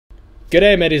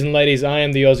G'day mateys and ladies, I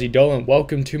am the Aussie Doll and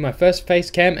welcome to my first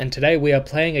face cam, and today we are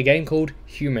playing a game called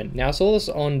Human. Now I saw this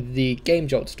on the Game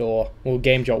Jolt store, or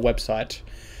Game Jolt website,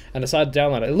 and decided to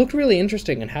download it. It looked really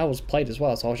interesting and how it was played as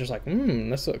well, so I was just like,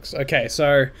 this looks... Okay,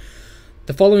 so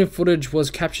the following footage was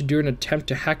captured during an attempt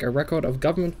to hack a record of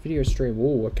government video stream.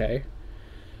 Ooh, okay.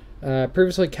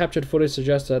 Previously captured footage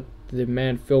suggests that the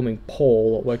man filming,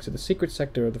 Paul, works at the secret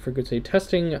sector of the frequency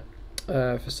testing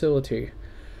facility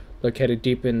located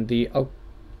deep in the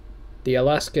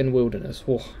Alaskan wilderness.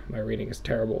 Oh, my reading is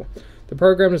terrible. The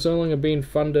program is no longer being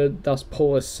funded, thus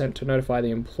Paul is sent to notify the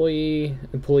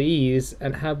employees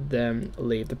and have them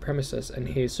leave the premises, and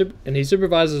his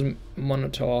supervisors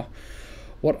monitor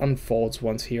what unfolds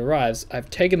once he arrives.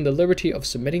 I've taken the liberty of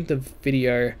submitting the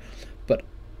video, but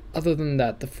other than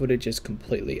that, the footage is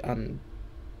completely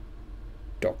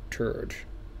undoctored.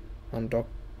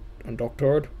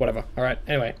 Undoctored? Whatever. Alright,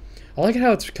 anyway. I like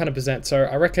how it's kind of present, so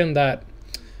I reckon that...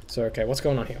 So, okay, what's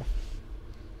going on here?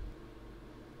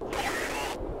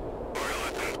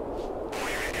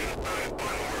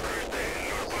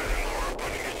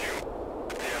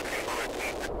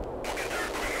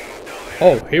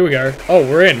 Oh, here we go. Oh,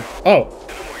 we're in. Oh.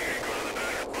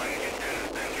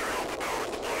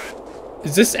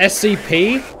 Is this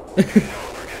SCP?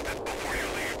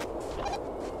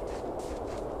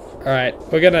 Alright,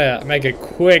 we're gonna make a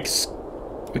quick...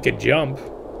 We could jump.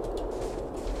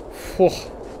 Whew.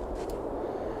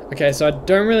 Okay, so I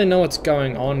don't really know what's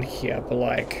going on here, but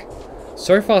like...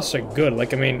 So far, so good.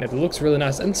 Like, I mean, it looks really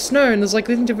nice. And snow, and there's like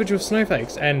individual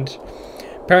snowflakes. And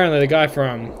apparently the guy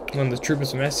from one of the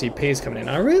troopers from SCP is coming in.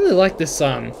 I really like this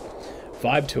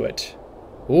vibe to it.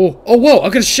 Ooh. Oh, whoa, I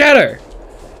got a shadow!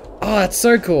 Oh, that's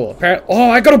so cool.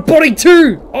 Oh, I got a body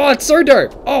too! Oh, it's so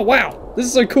dope! Oh, wow, this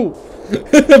is so cool.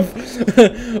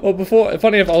 Well, before,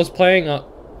 funny if I was playing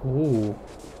ooh,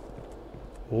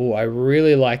 I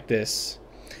really like this.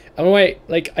 Oh wait,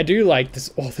 like I do like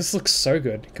this. Oh, this looks so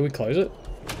good. Can we close it?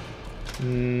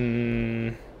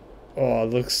 Oh,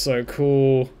 it looks so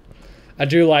cool. I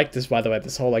do like this, by the way,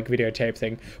 this whole like videotape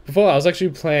thing. Before I was actually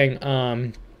playing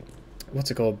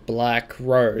what's it called, Black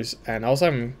Rose, and I was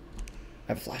having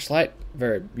a flashlight,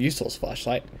 very useless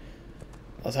flashlight.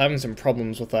 I was having some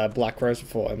problems with Black Rose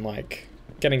before, and like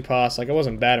getting past, like it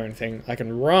wasn't bad or anything. I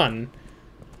can run.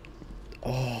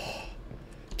 Oh,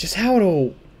 just how it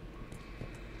all.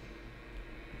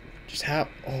 Just how.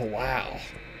 Oh wow.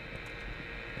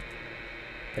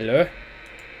 Hello.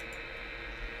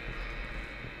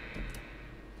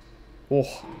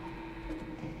 Oh.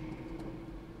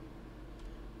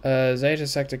 Zeta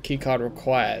sector keycard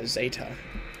required. Zeta.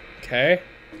 Okay.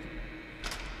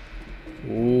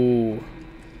 Ooh.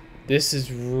 This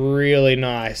is really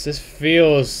nice. This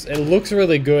feels... It looks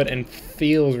really good and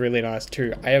feels really nice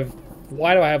too.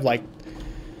 Why do I have like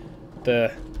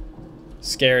the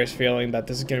scariest feeling that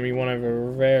this is going to be one of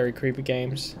the very creepy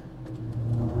games?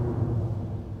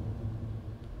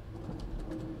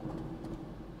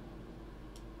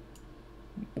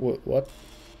 What?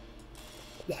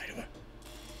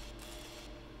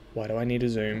 Why do I need to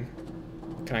zoom?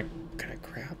 Can I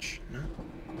crouch? No.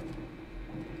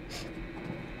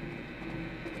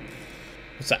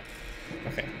 What's that?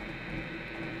 Okay.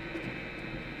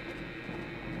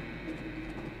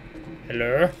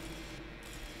 Hello?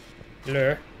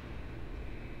 Hello?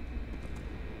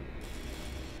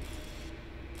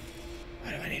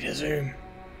 Why do I need to zoom?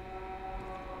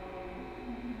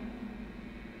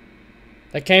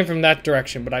 That came from that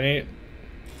direction, but I need...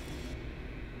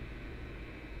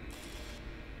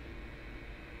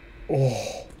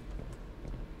 Oh.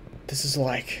 This is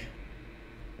like...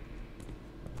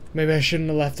 Maybe I shouldn't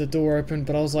have left the door open,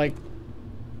 but I was like...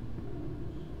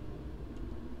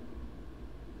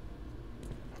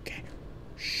 Okay.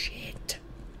 Shit.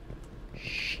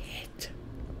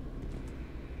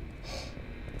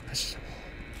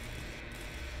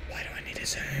 Why do I need to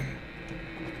zoom?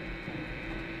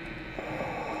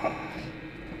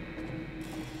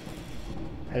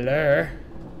 Hello?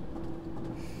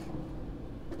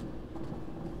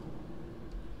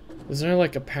 Is there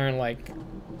like apparent like...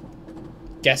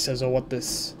 guesses or what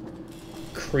this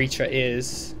creature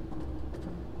is?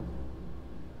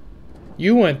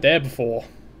 You weren't there before.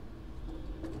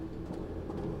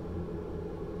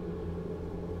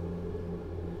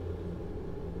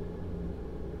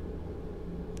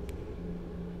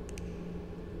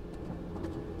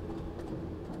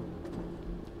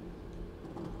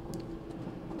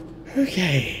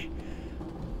 Okay.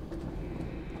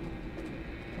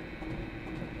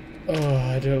 Oh,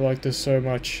 I don't like this so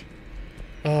much.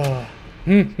 Ah.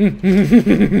 No,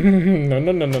 no.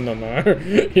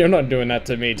 You're not doing that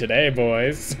to me today,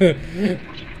 boys.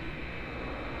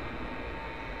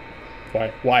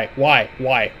 Why?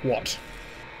 What?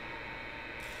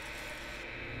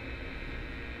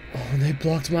 Oh, they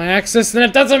blocked my access, then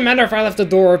it doesn't matter if I left the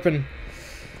door open.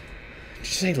 Did you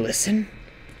say listen?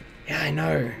 Yeah, I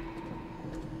know.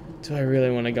 Do I really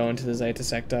want to go into the Zeta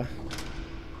sector?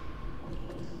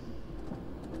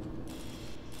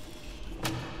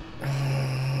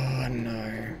 Oh,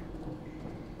 no.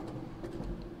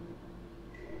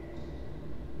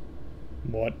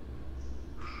 What?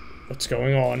 What's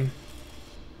going on?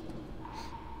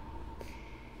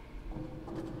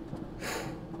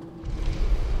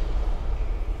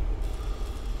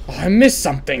 Oh, I missed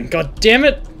something. God damn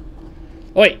it.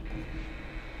 Oh, wait.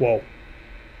 Whoa.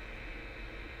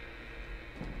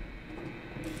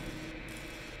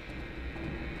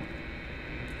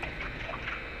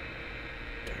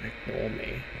 Don't ignore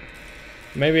me.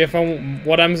 Maybe if I'm...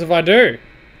 What happens if I do?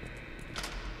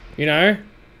 You know?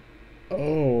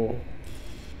 Oh.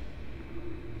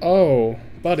 Oh,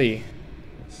 buddy.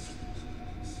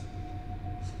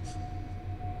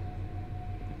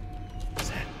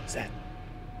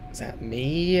 Is that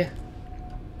me? I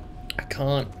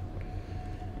can't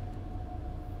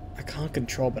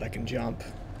control, but I can jump.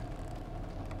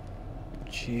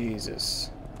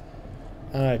 Jesus.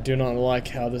 I do not like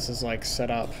how this is like set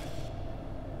up.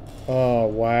 Oh,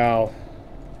 wow.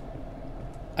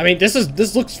 I mean,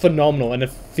 this looks phenomenal and it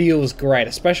feels great,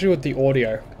 especially with the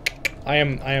audio. I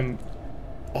am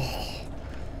oh,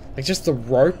 like just the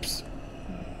ropes.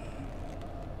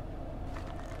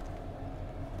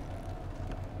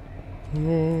 Oh,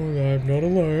 I'm not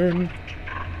alone.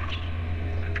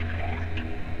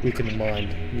 Weaken the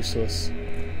mind. Useless.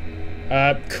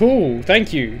 Cool.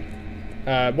 Thank you.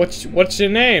 What's your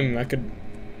name? I could...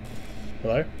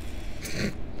 Hello?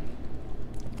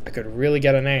 I could really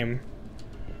get a name.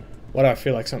 Why do I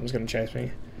feel like something's gonna chase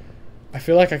me? I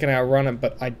feel like I can outrun it,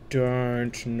 but I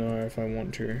don't know if I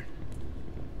want to.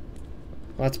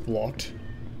 Well, that's blocked.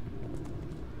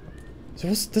 So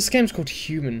this game's called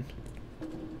Human.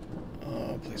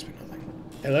 Oh, please be nothing.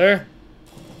 Hello?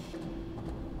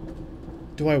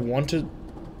 Do I want to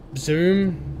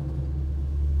zoom?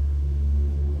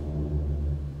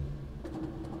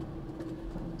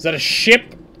 Is that a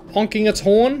ship honking its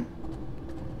horn?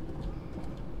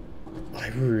 I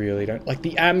really don't like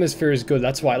the atmosphere is good.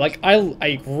 That's why, like,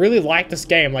 I really like this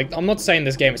game. Like, I'm not saying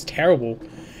this game is terrible.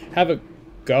 Have a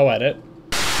go at it.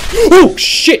 Oh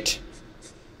shit!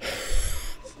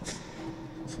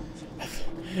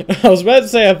 I was about to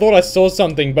say I thought I saw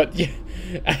something, but yeah,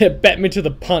 it bet me to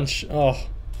the punch. Oh,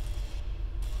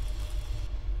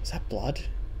 is that blood?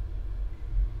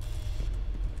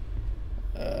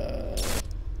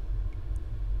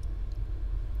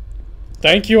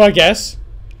 Thank you, I guess.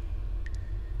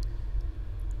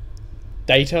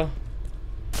 Data.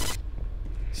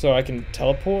 So I can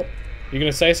teleport? You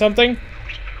gonna say something?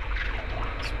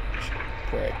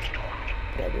 Break.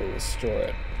 But I will restore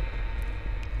it.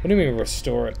 What do you mean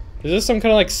restore it? Is this some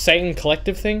kind of like Satan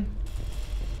collective thing?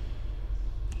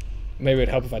 Maybe it'd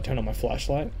help if I turn on my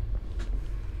flashlight.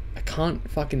 I can't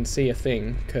fucking see a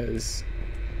thing, cause...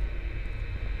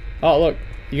 Oh look,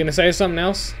 you gonna say something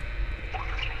else?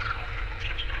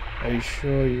 Are you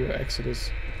sure your exit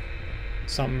is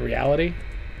something reality?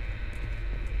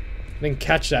 I didn't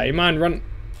catch that. You mind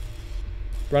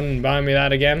running by me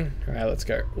that again? Alright, let's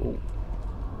go. Ooh.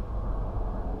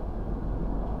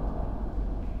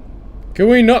 Can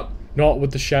we not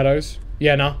with the shadows?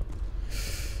 Yeah, no.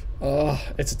 Oh,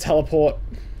 it's a teleport.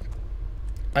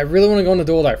 I really want to go on the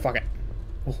door though. Fuck it.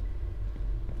 Oh.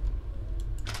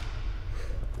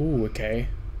 Ooh, okay.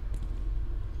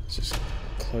 Let's just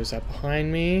close that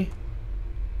behind me.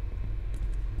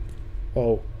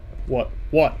 Oh, what?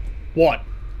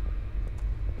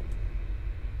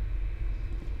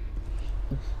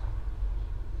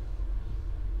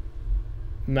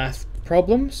 Math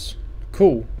problems?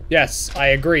 Cool. Yes, I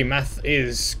agree. Math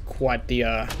is quite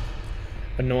the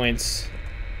annoyance.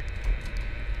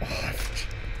 Oh,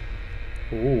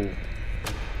 ooh.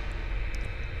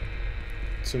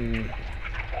 Some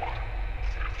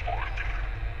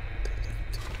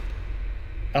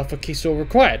alpha key still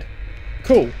required.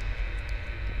 Cool.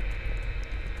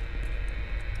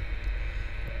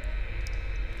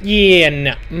 Yeah,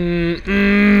 no.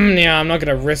 Yeah, I'm not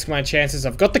gonna risk my chances.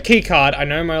 I've got the key card. I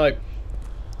know my like.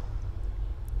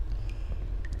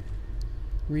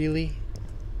 Really?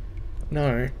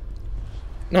 No.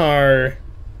 No.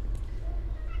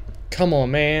 Come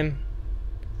on, man.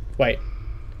 Wait.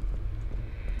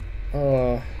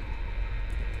 Oh.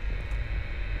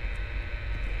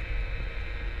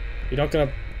 You're not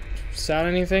gonna sound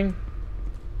anything?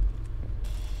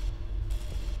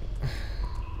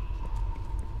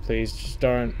 Please, just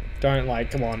don't,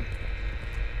 like, come on.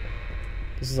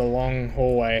 This is a long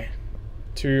hallway.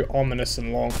 Too ominous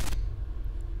and long.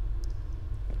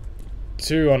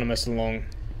 Too ominous and long.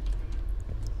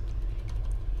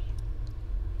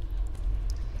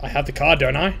 I have the card,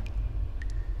 don't I?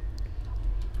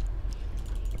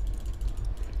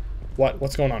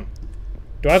 What's going on?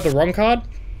 Do I have the wrong card?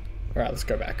 Alright, let's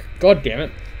go back. God damn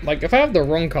it. Like, if I have the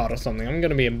wrong card or something, I'm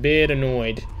gonna be a bit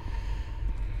annoyed.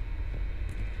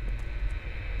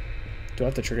 Do I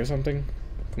have to trigger something?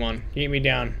 Come on, get me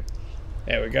down.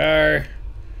 There we go.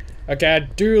 Okay, I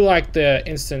do like the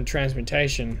instant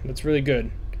transmutation. That's really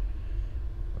good.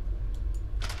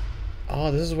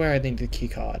 Oh, this is where I need the key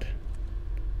card.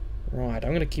 Right,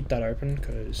 I'm gonna keep that open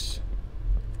because...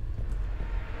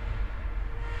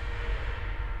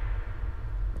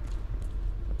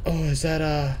 Oh, is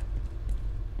that,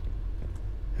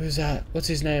 who's that? What's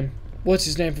his name? What's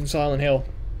his name from Silent Hill?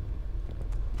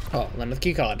 Oh, land of the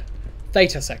key card.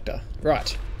 Theta sector.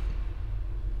 Right.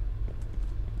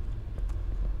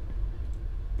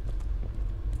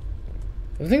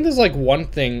 I think there's like one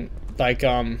thing, like,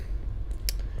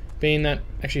 being that...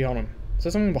 Actually, hold on. Is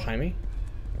there something behind me?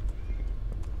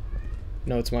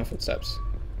 No, it's my footsteps.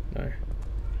 No.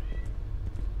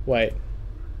 Wait.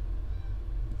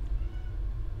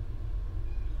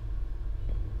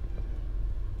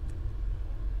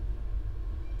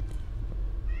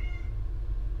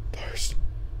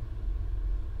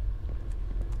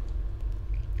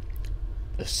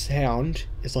 The sound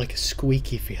is like a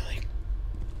squeaky feeling.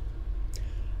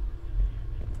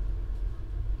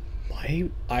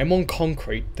 I'm on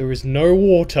concrete. There is no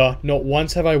water. Not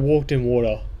once have I walked in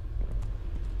water.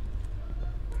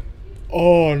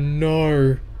 Oh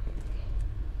no.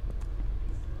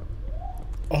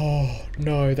 Oh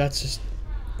no, that's just...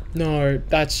 No,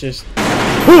 that's just...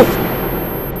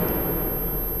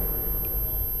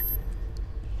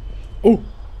 Oh!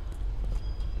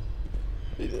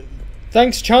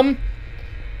 Thanks, chum.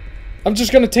 I'm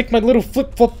just gonna take my little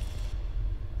flip-flop.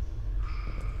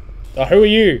 Oh, who are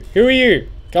you? Who are you?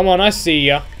 Come on, I see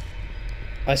ya.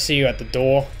 I see you at the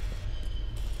door.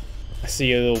 I see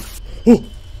you little... Oh!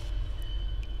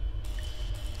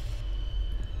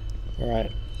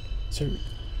 Alright. So...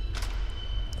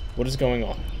 What is going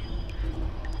on?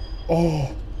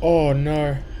 Oh! Oh,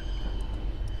 no.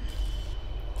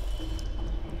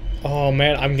 Oh,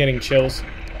 man, I'm getting chills.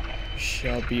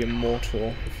 Shall be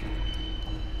immortal.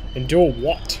 Endure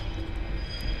what?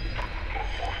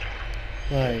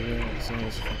 Oh, yeah,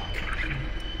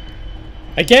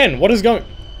 again, what is going?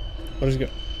 What is going?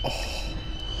 Oh.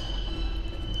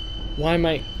 Why am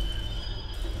I?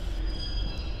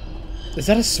 Is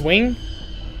that a swing?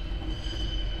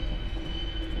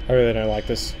 I really don't like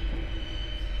this.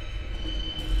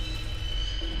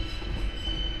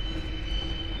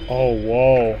 Oh,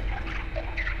 whoa.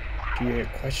 Do you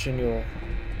question your...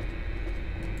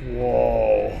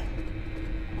 Whoa.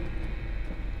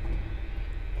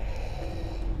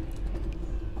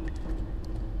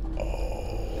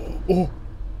 Oh.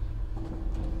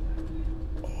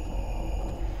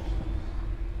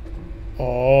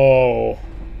 Oh.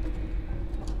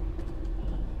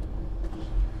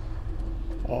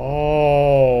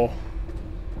 Oh.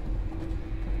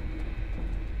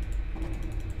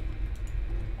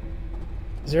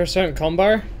 Is there a certain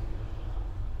combo?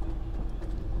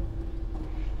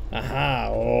 Aha.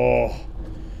 Oh.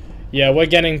 Yeah, we're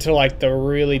getting to like the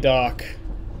really dark.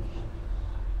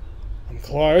 I'm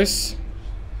close.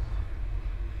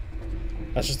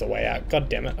 That's just the way out. God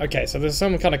damn it. Okay, so there's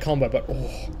some kind of combo, but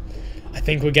oh, I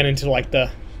think we're getting to like the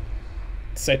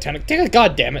satanic.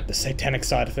 God damn it, the satanic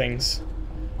side of things.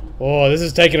 Oh, this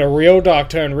is taking a real dark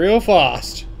turn real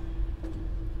fast.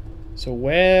 So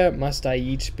where must I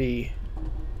each be?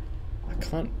 I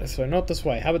can't. This way, not this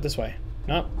way. How about this way?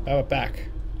 No, how about back?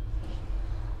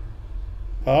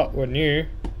 Oh, we're new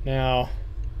now.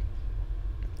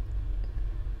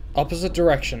 Opposite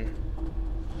direction.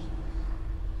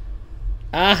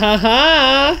 Ah ha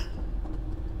ha!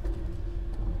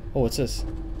 Oh, what's this?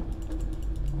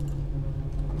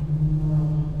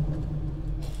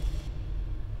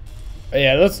 Oh,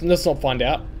 yeah, let's not find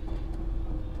out.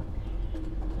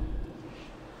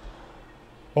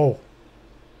 Oh.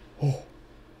 Oh.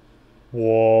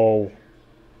 Whoa.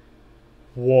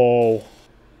 Whoa.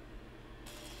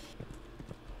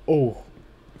 Oh.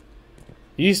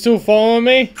 You still following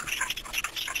me?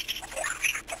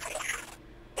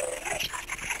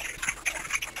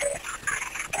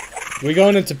 We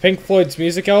going into Pink Floyd's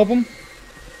music album?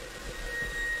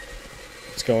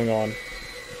 What's going on?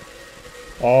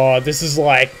 Oh, this is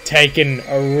like taking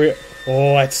a real...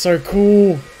 Oh, it's so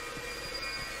cool.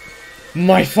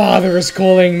 My father is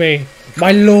calling me!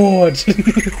 My lord!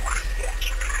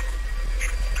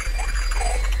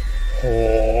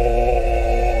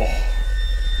 Oh.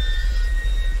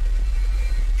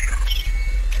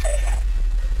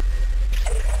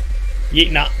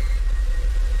 Yeet, nah.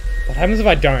 What happens if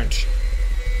I don't?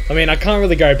 I mean, I can't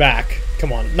really go back.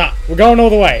 Come on. Nah, we're going all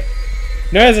the way.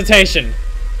 No hesitation.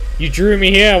 You drew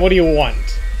me here, what do you want?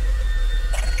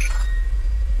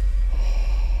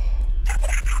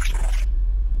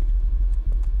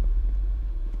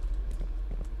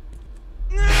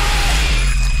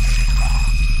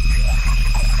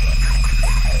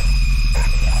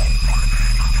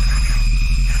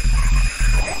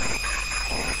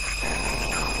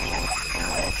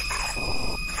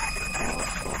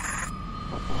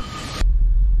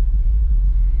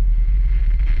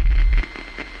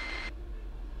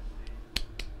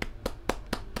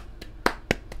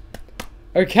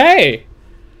 Okay,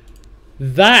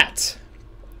 that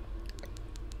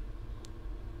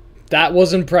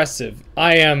was impressive.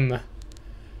 Whew,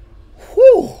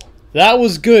 that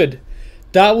was good.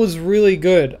 That was really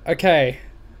good. Okay,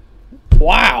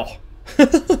 wow.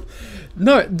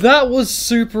 No, that was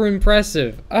super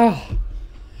impressive. Oh,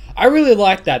 I really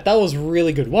like that. That was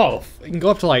really good. Whoa, you can go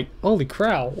up to like, holy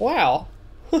crow, wow.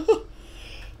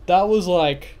 That was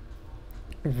like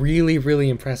really, really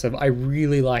impressive. I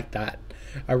really like that.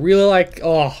 I really like,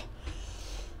 oh,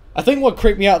 I think what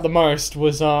creeped me out the most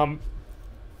was, the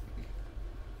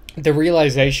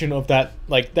realization of that,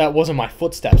 like, that wasn't my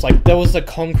footsteps, like, there was the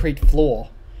concrete floor.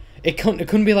 It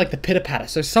couldn't be like the pitter-patter,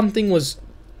 so something was,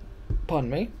 pardon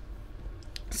me,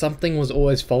 something was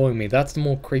always following me. That's the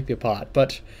more creepy part,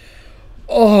 but,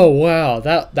 oh, wow,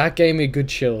 that gave me good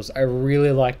chills. I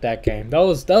really liked that game.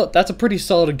 That's a pretty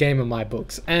solid game in my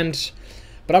books,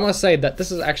 but I must say that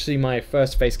this is actually my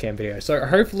first face cam video, so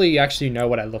hopefully you actually know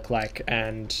what I look like,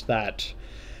 and that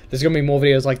there's going to be more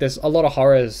videos like this. A lot of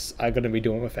horrors I'm going to be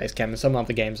doing with face cam, and some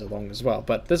other games along as well,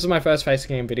 but this is my first face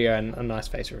cam video and a nice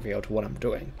face reveal to what I'm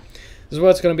doing. This is what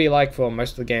it's going to be like for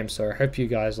most of the games, so I hope you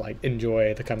guys like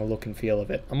enjoy the kind of look and feel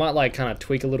of it. I might like kind of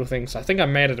tweak a little thing, so I think I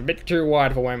made it a bit too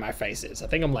wide for where my face is. I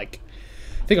think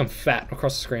I'm fat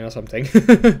across the screen or something.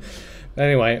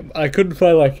 Anyway, I couldn't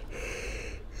find like,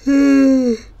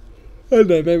 I don't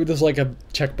know, maybe there's like a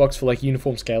checkbox for like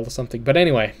uniform scale or something. But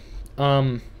anyway,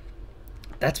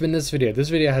 that's been this video. This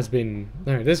video has been,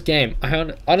 no, this game,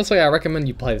 honestly, I recommend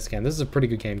you play this game. This is a pretty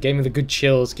good game. Gave me the good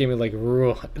chills, gave me like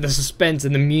the suspense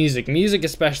and the music. Music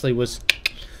especially was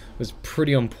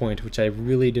pretty on point, which I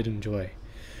really did enjoy.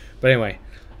 But anyway,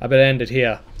 I better end it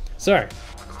here. So,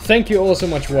 thank you all so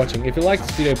much for watching. If you like this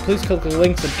video, please click the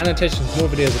links and annotations for more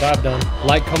videos that I've done.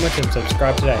 Like, comment, and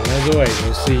subscribe today. And as always,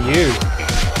 we'll see you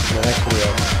in the next video.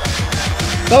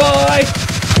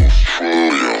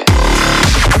 Bye-bye!